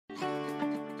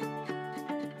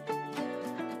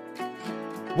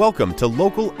Welcome to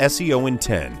Local SEO in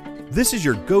 10. This is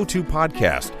your go-to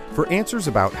podcast for answers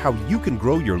about how you can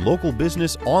grow your local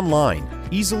business online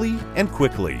easily and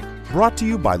quickly. Brought to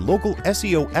you by local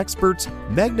SEO experts,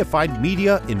 Magnified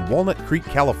Media in Walnut Creek,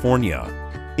 California.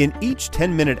 In each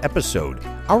 10-minute episode,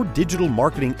 our digital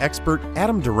marketing expert,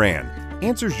 Adam Duran,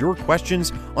 answers your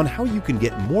questions on how you can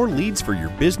get more leads for your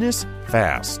business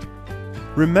fast.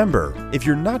 Remember, if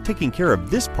you're not taking care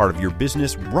of this part of your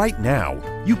business right now,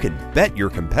 you can bet your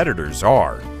competitors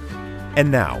are. And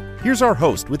now, here's our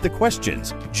host with the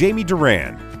questions, Jamie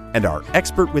Duran, and our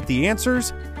expert with the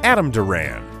answers, Adam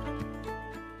Duran.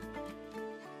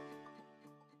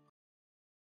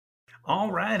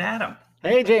 All right, Adam.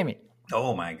 Hey, Jamie.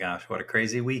 Oh my gosh, what a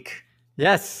crazy week.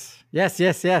 Yes. It's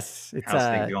How's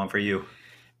things going for you?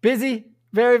 Busy,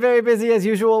 very, very busy as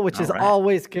usual, which All is right.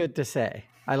 always good to say.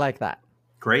 I like that.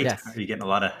 Great. Yes. Are you getting a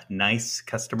lot of nice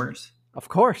customers? Of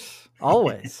course,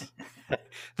 always.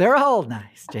 They're all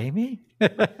nice, Jamie. I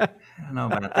don't know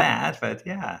about that, but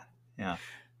yeah.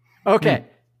 Okay,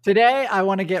 today I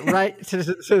want to get right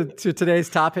to today's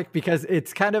topic because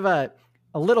it's kind of a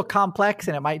little complex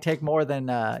and it might take more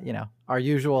than our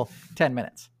usual 10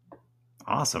 minutes.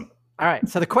 Awesome. All right,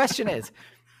 so the question is,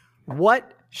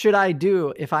 what should I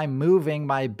do if I'm moving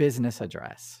my business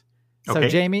address? So Okay.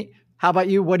 Jamie, how about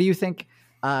you? What do you think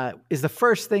is the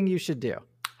first thing you should do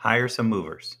Hire some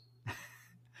movers.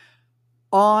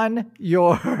 on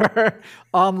your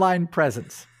online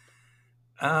presence?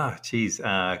 Oh, geez.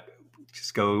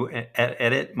 Just go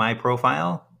edit my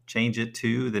profile, change it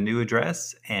to the new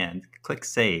address, and click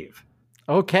save.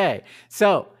 Okay,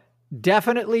 so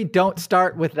definitely don't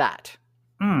start with that.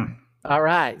 All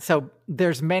right, so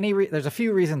there's a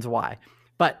few reasons why,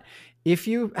 but if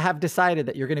you have decided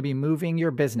that you're going to be moving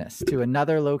your business to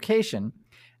another location,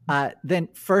 then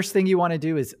first thing you want to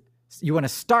do is you want to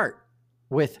start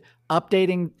with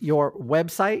updating your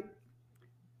website,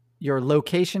 your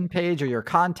location page, or your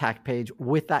contact page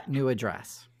with that new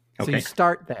address. So Okay. you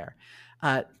start there.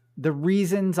 The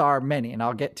reasons are many, and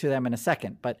I'll get to them in a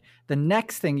second. But the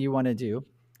next thing you want to do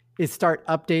is start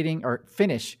updating or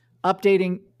finish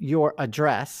updating your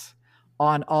address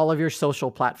on all of your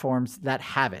social platforms that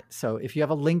have it. So if you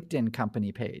have a LinkedIn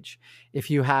company page,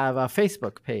 if you have a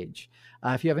Facebook page,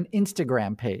 if you have an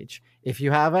Instagram page, if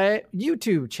you have a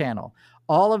YouTube channel,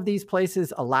 all of these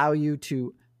places allow you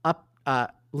to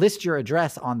list your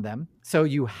address on them. So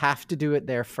you have to do it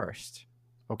there first.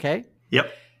 Okay?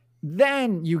 Yep.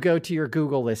 Then you go to your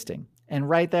Google listing. And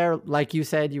right there, like you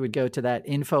said, you would go to that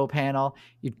info panel.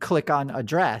 You'd click on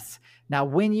address. Now,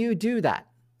 when you do that,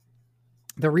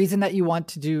 the reason that you want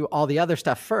to do all the other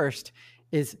stuff first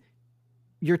is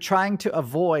you're trying to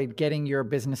avoid getting your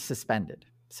business suspended.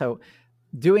 So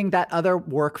doing that other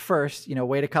work first,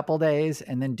 wait a couple days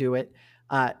and then do it,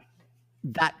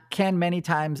 that can many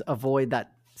times avoid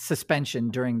that suspension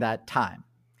during that time.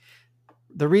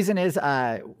 The reason is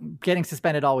getting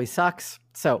suspended always sucks.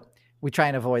 So we try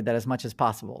and avoid that as much as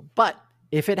possible. But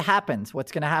if it happens,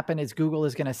 what's going to happen is Google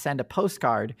is going to send a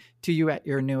postcard to you at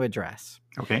your new address.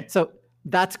 Okay. So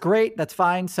that's great. That's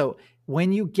fine. So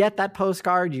when you get that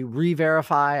postcard, you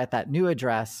re-verify at that new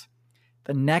address.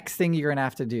 The next thing you're going to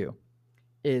have to do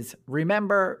is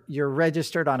remember you're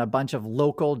registered on a bunch of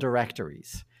local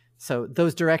directories. So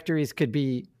those directories could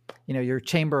be, your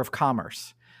Chamber of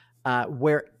Commerce.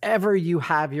 Wherever you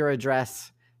have your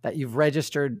address that you've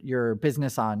registered your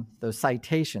business on, those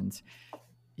citations,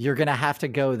 you're going to have to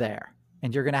go there.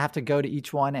 And you're going to have to go to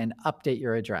each one and update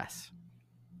your address.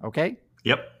 Okay?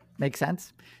 Yep. Make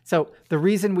sense? So the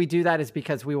reason we do that is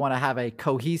because we want to have a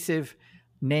cohesive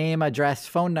name, address,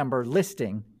 phone number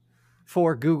listing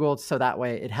for Google, so that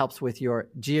way it helps with your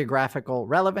geographical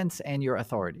relevance and your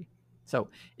authority. So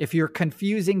if you're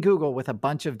confusing Google with a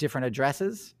bunch of different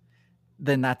addresses,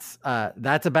 then that's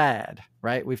a bad,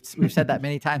 right? We've said that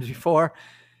many times before.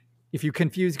 If you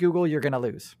confuse Google, you're going to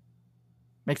lose.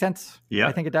 Make sense? Yeah.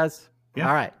 I think it does. Yeah.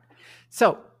 All right.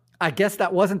 So I guess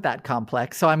that wasn't that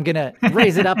complex. So I'm going to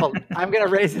raise it up. I'm going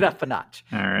to raise it up a notch.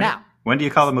 All right. Now, when do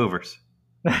you call the movers?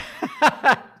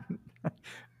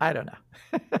 I don't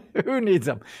know. Who needs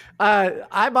them?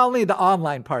 I'm only the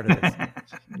online part of this.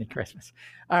 Merry Christmas.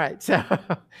 All right. So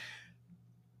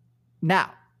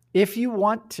now, if you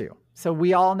want to, so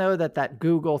we all know that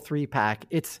Google 3-pack,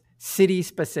 it's city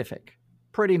specific,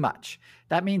 pretty much.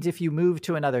 That means if you move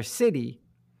to another city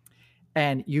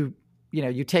and you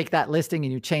take that listing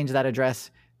and you change that address,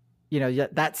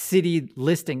 that city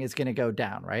listing is going to go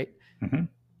down, right? Mm-hmm.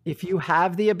 If you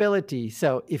have the ability,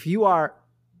 so if you are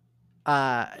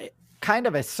kind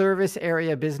of a service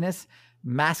area business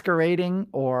masquerading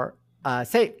or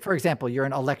say, for example, you're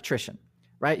an electrician.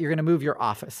 right? You're going to move your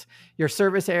office. Your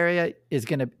service area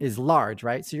is large,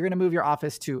 right? So you're going to move your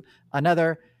office to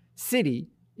another city,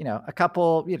 a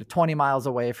couple, 20 miles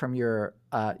away from your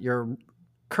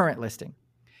current listing.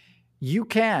 You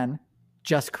can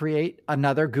just create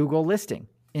another Google listing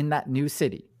in that new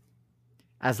city.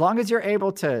 As long as you're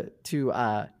able to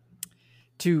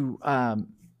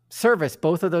service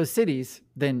both of those cities,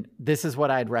 then this is what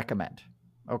I'd recommend.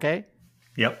 Okay?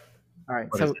 Yep. All right.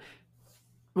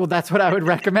 Well, that's what I would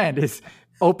recommend is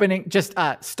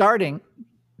starting,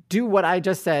 do what I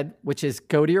just said, which is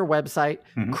go to your website,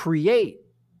 create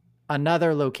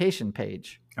another location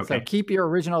page. Okay. So keep your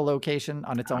original location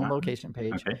on its own location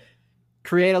page. Okay.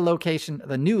 Create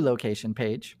the new location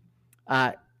page.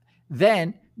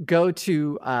 Then go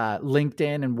to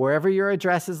LinkedIn and wherever your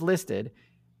address is listed,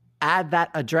 add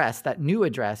that new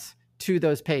address to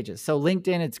those pages. So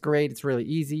LinkedIn, it's great. It's really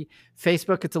easy.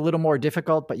 Facebook, it's a little more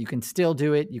difficult, but you can still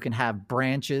do it. You can have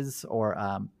branches or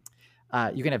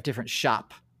you can have different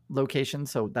shop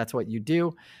locations. So that's what you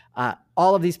do.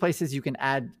 All of these places, you can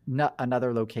add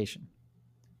another location.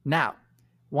 Now,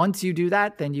 once you do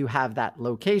that, then you have that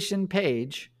location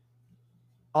page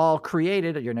all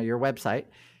created, your website.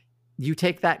 You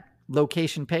take that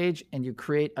location page and you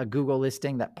create a Google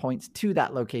listing that points to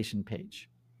that location page.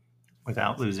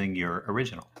 Without losing your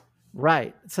original.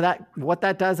 Right. So what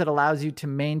that does, it allows you to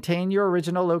maintain your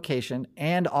original location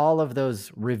and all of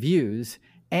those reviews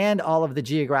and all of the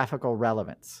geographical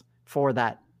relevance for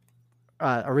that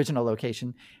original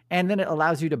location. And then it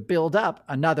allows you to build up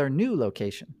another new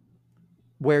location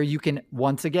where you can,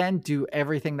 once again, do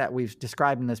everything that we've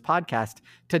described in this podcast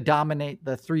to dominate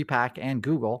the 3-pack and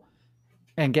Google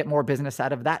and get more business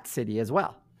out of that city as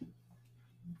well.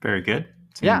 Very good.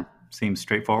 Seems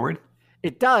straightforward.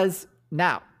 It does.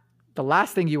 Now, the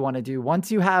last thing you want to do,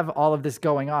 once you have all of this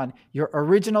going on, your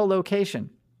original location,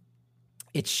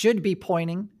 it should be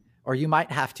pointing, or you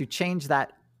might have to change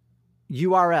that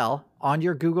URL on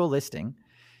your Google listing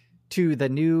to the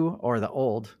new or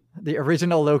the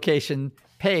original location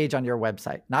page on your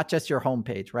website, not just your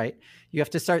homepage, right? You have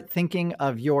to start thinking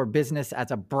of your business as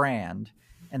a brand,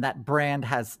 and that brand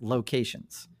has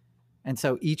locations. And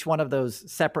so each one of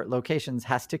those separate locations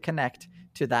has to connect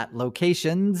to that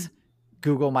location's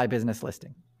Google My Business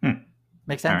listing.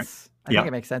 Make sense? Right. I think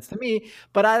it makes sense to me,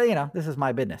 but this is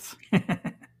my business.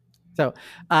 So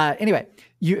anyway,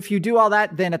 if you do all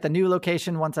that, then at the new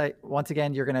location, once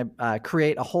again, you're going to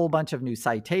create a whole bunch of new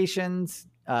citations,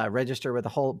 register with a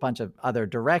whole bunch of other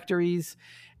directories,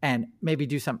 and maybe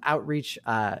do some outreach,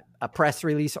 a press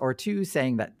release or two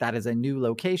saying that is a new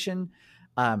location,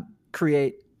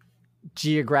 create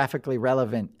geographically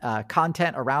relevant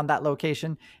content around that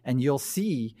location, and you'll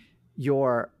see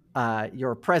your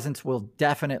presence will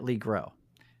definitely grow.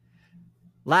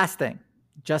 Last thing,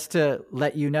 just to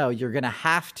let you know, you're going to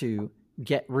have to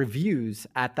get reviews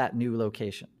at that new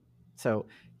location. So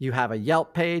you have a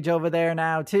Yelp page over there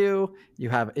now too.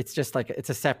 It's just like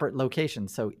it's a separate location.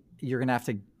 So you're going to have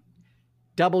to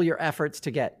double your efforts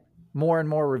to get more and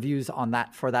more reviews on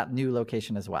that for that new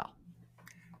location as well.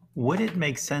 Would it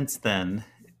make sense then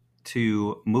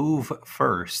to move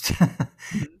first,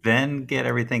 then get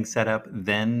everything set up,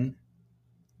 then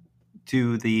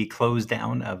do the close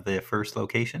down of the first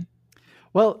location?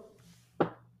 Well,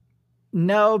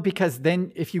 no, because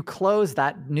then if you close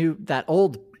that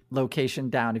old location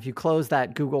down, if you close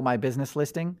that Google My Business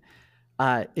listing,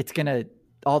 it's going to,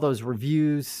 all those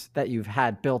reviews that you've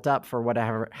had built up for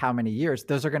how many years,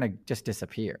 those are going to just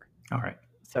disappear. All right.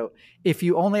 So if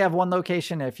you only have one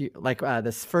location, if you like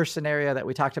this first scenario that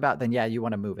we talked about, then you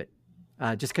want to move it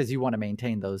just because you want to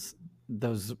maintain those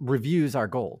reviews are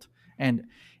gold. And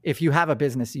if you have a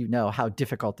business, you know how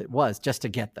difficult it was just to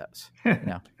get those.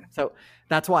 So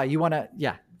that's why you want to,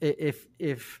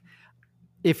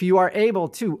 if you are able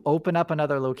to open up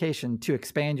another location to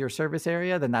expand your service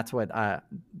area, then that's what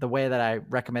the way that I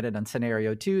recommended on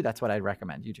scenario 2. That's what I'd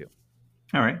recommend you do.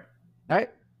 All right.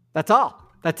 That's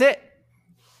all. That's it.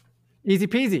 Easy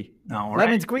peasy. All right.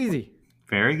 Lemon squeezy.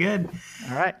 Very good.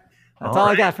 All right. That's all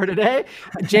I got for today.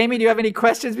 Jamie, do you have any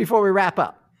questions before we wrap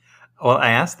up? Well,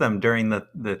 I asked them during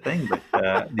the thing, but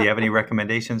do you have any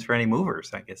recommendations for any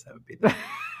movers? I guess that would be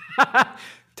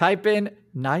Type in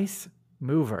nice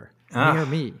mover near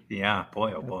me. Yeah.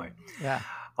 Boy, oh boy. Yeah.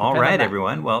 All right,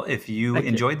 everyone. Well, if you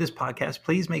enjoyed this podcast,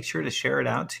 please make sure to share it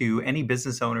out to any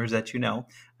business owners that you know.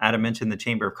 Adam mentioned the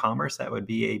Chamber of Commerce. That would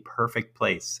be a perfect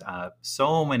place.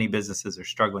 So many businesses are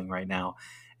struggling right now,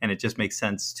 and it just makes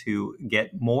sense to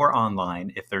get more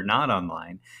online if they're not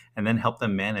online, and then help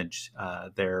them manage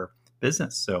their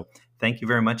business. So thank you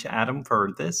very much, Adam,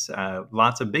 for this.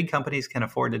 Lots of big companies can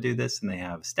afford to do this, and they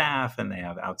have staff and they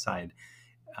have outside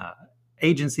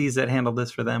agencies that handle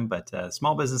this for them, but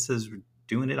small businesses are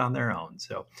doing it on their own.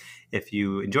 So if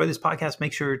you enjoy this podcast,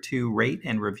 make sure to rate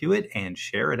and review it and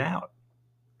share it out.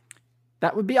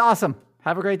 That would be awesome.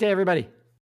 Have a great day, everybody.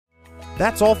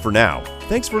 That's all for now.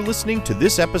 Thanks for listening to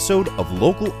this episode of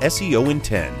Local SEO in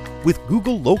 10 with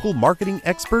Google local marketing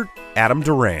expert Adam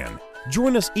Duran.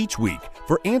 Join us each week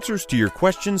for answers to your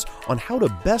questions on how to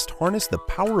best harness the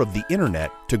power of the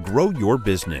internet to grow your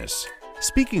business.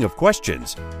 Speaking of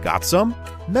questions, got some?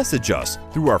 Message us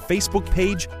through our Facebook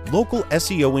page, Local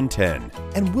SEO in 10,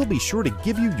 and we'll be sure to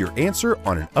give you your answer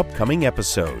on an upcoming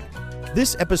episode.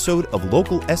 This episode of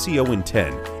Local SEO in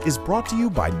 10 is brought to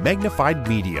you by Magnified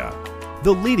Media,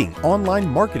 the leading online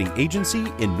marketing agency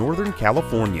in Northern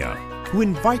California, who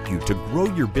invite you to grow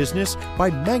your business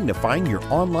by magnifying your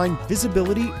online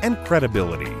visibility and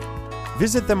credibility.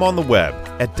 Visit them on the web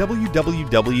at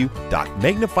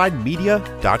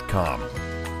www.magnifiedmedia.com.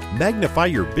 Magnify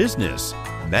your business,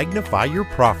 magnify your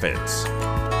profits.